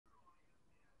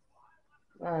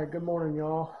All right, good morning,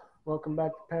 y'all. Welcome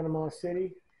back to Panama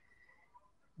City.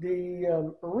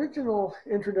 The original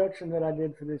introduction that I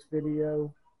did for this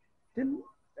video didn't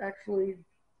actually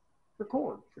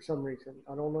record for some reason.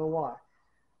 I don't know why.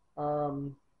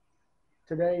 Um,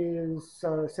 Today is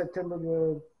September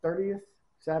the 30th,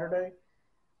 Saturday.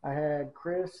 I had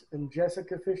Chris and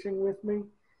Jessica fishing with me.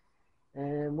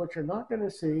 And what you're not going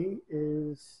to see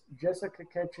is Jessica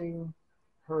catching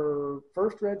her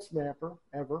first red snapper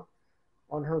ever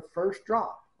on her first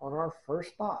drop on our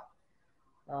first spot.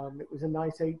 It was a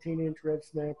nice 18-inch red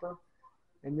snapper.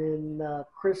 And then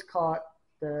Chris caught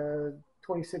the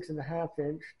 26 and a half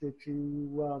inch that you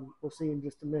will see in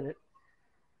just a minute.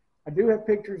 I do have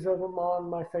pictures of them on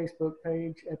my Facebook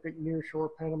page, Epic Nearshore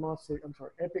Panama City. I'm sorry,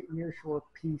 Epic Nearshore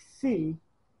PC.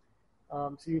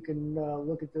 So you can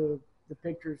look at the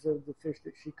pictures of the fish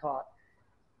that she caught.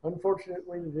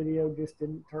 Unfortunately, the video just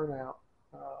didn't turn out.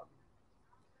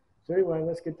 So anyway,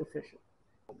 let's get to fishing.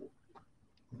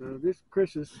 So this is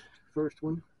Chris's first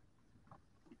one.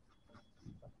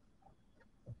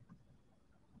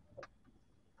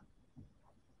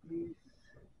 He's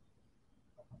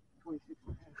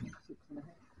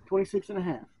 26 and a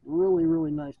half. Really,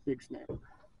 really nice big snap.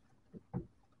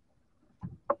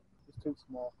 It's too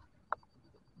small.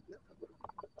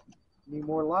 Need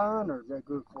more line, or is that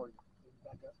good for you?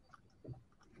 Back up.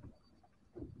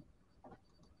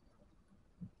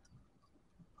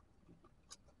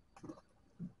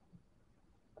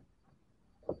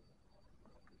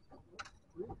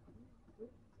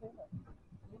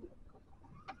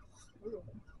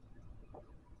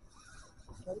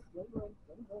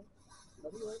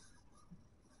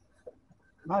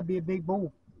 Might be a big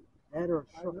bull. That or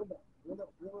a short.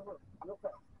 Real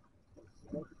fast.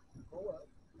 Go up.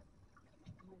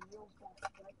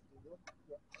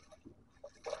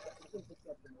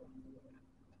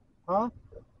 Huh?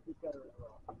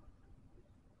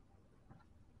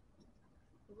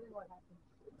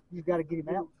 You got to get him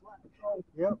out.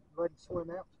 Yep, let him swim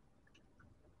out.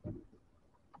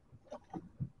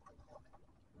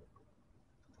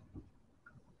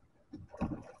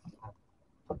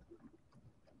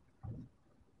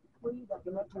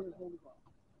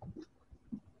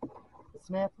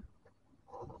 Snapper.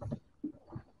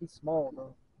 He's small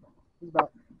though. He's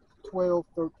about 12,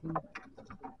 13.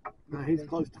 No, he's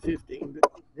close to 15,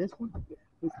 but This one? yeah,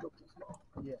 he's still too small.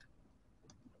 Yeah.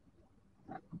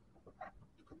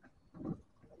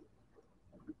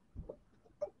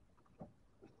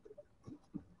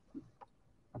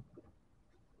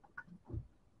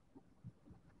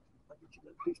 I'll get you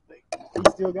another piece of bait.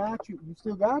 He still got you. You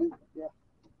still got it? Yeah.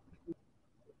 You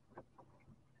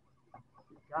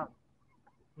got it.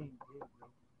 He ain't big,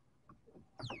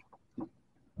 though.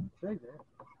 Say that.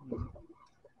 Yeah.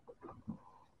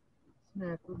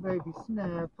 Snapper, baby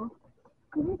snapper.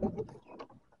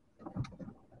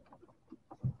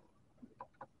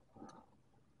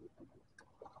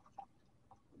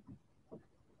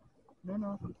 No,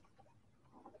 no.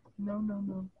 No, no,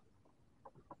 no.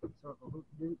 Circle hook,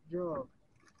 big job.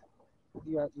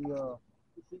 You got the,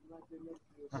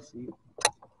 I see it.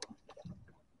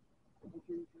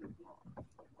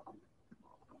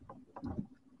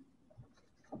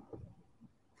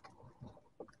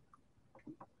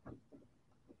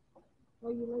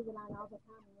 Well, you leave it on all the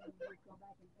time and then you just go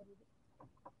back and edit it.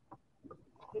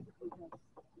 Typically, that's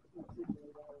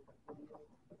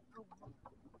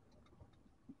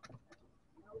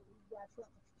Oh, no, you got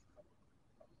something.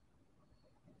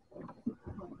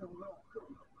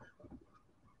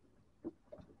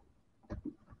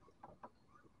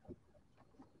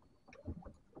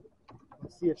 I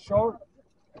see a shark.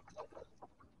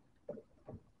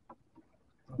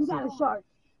 You got a shark.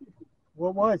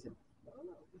 What was it?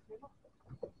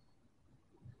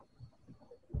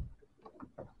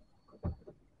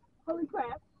 Holy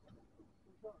crap.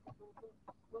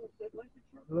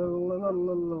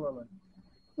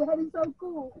 That is so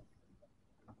cool.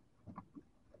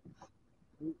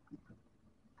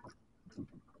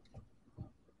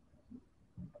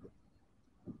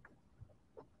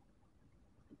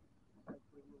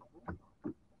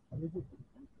 Is it?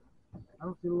 I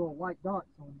don't see a little white dots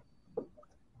on it.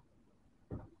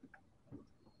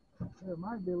 There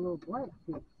might be a little black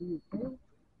tip. See his tail?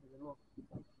 There's a little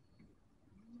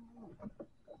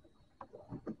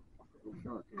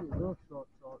shark. real short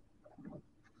shark.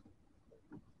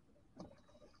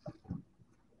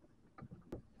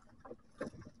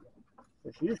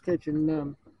 So she is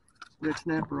catching red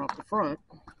snapper off the front.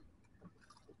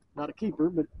 Not a keeper,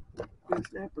 but red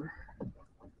snapper.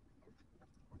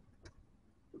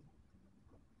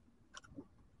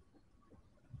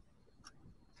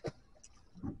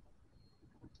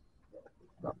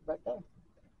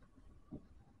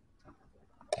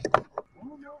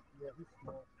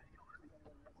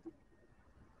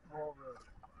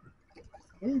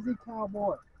 Easy,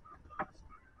 cowboy.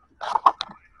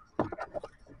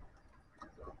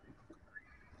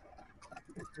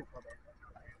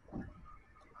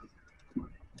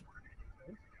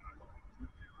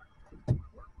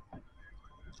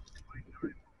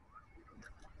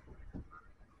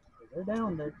 They're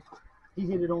down there. He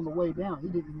hit it on the way down. He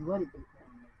didn't even let it get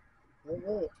down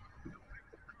there.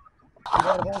 You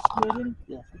got a whole squid in it?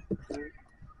 Yeah.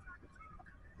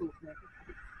 Cool, snappy.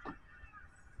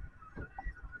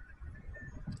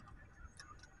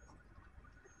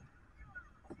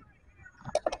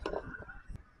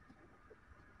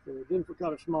 So Jennifer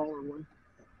caught a smaller one.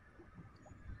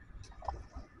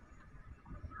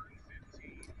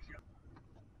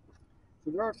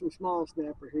 So there are some small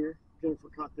snapper here. Jennifer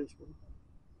caught this one.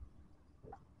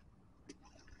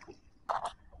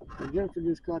 And Jennifer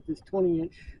just caught this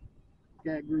 20-inch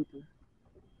gag grouper.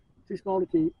 Too small to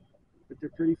keep, but they're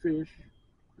pretty fish.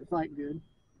 They fight good.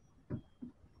 And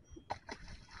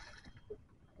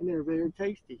they're very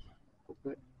tasty,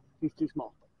 but he's too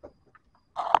small.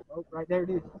 Oh, right there it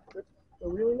is. So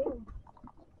really no.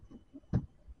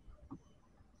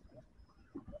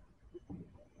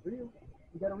 Real.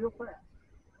 You got to reel fast.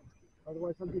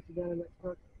 Otherwise, he'll get you down in that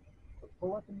structure.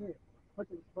 Pull up in here. Put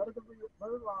the butt of the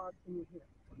rod in your hip.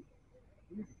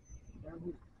 Down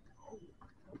here. Oh,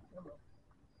 come on.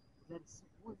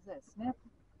 What is that? Snap?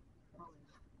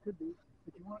 Could be.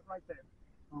 But you want it right there.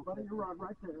 Okay. Butt of your rod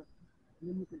right there. And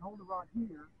then you can hold the rod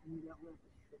here and you got leverage.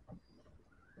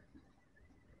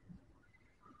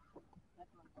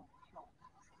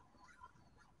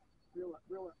 Reel up,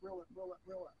 reel up, reel up, reel up,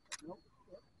 reel up. Nope.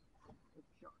 Yep. It's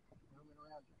a shark. Now went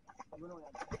around you. Went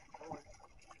around you. Go on.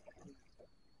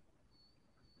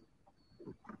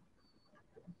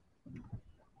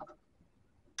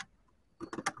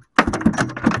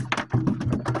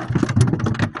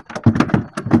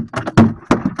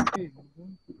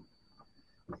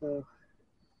 So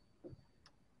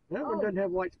that one doesn't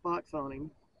have white spots on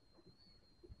him.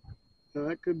 So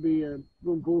that could be a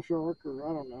little bull shark, or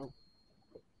I don't know.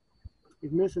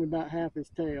 He's missing about half his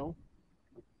tail.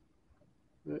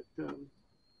 But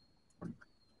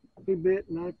he bit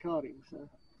and I caught him. So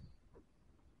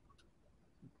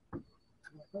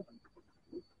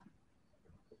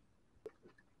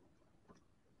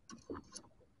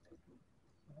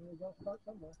You got to start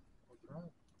somewhere. That's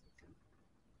right.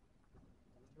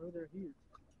 I know they're here.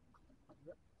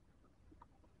 Yep.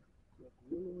 If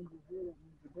the little ones are here, that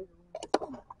means the bigger ones are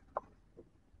coming.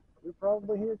 they're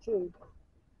probably here too.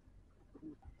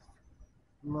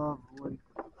 Lovely.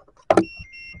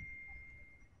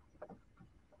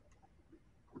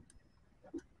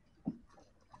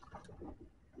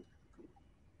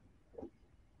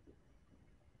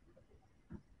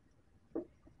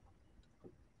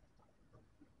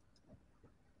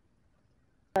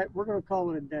 All right, we're going to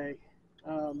call it a day.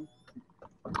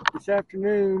 This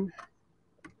afternoon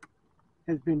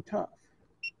has been tough.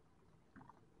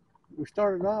 We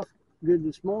started off good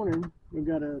this morning.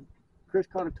 Chris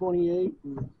caught a 28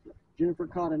 and Jennifer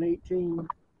caught an 18.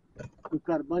 We've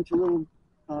got a bunch of little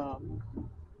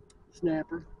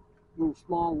snapper, little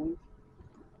small ones.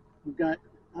 We've got,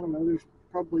 I don't know, there's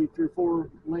probably 3 or 4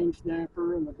 lane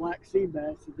snapper and the black sea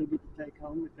bass that they get to take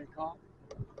home that they caught.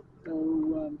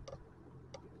 So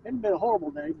hasn't been a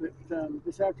horrible day, but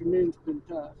this afternoon's been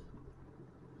tough.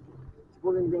 So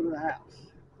we're going to go to the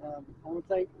house. I want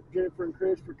to thank Jennifer and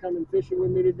Chris for coming fishing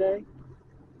with me today.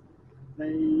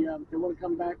 They want to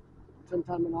come back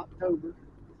sometime in October,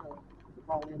 so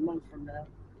probably a month from now.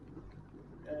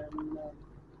 And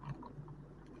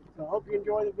so I hope you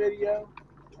enjoy the video.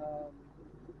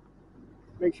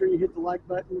 Make sure you hit the like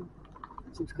button,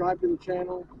 subscribe to the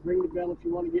channel, ring the bell if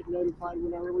you want to get notified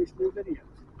when I release new videos.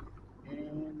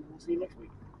 And we'll see you next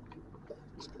week.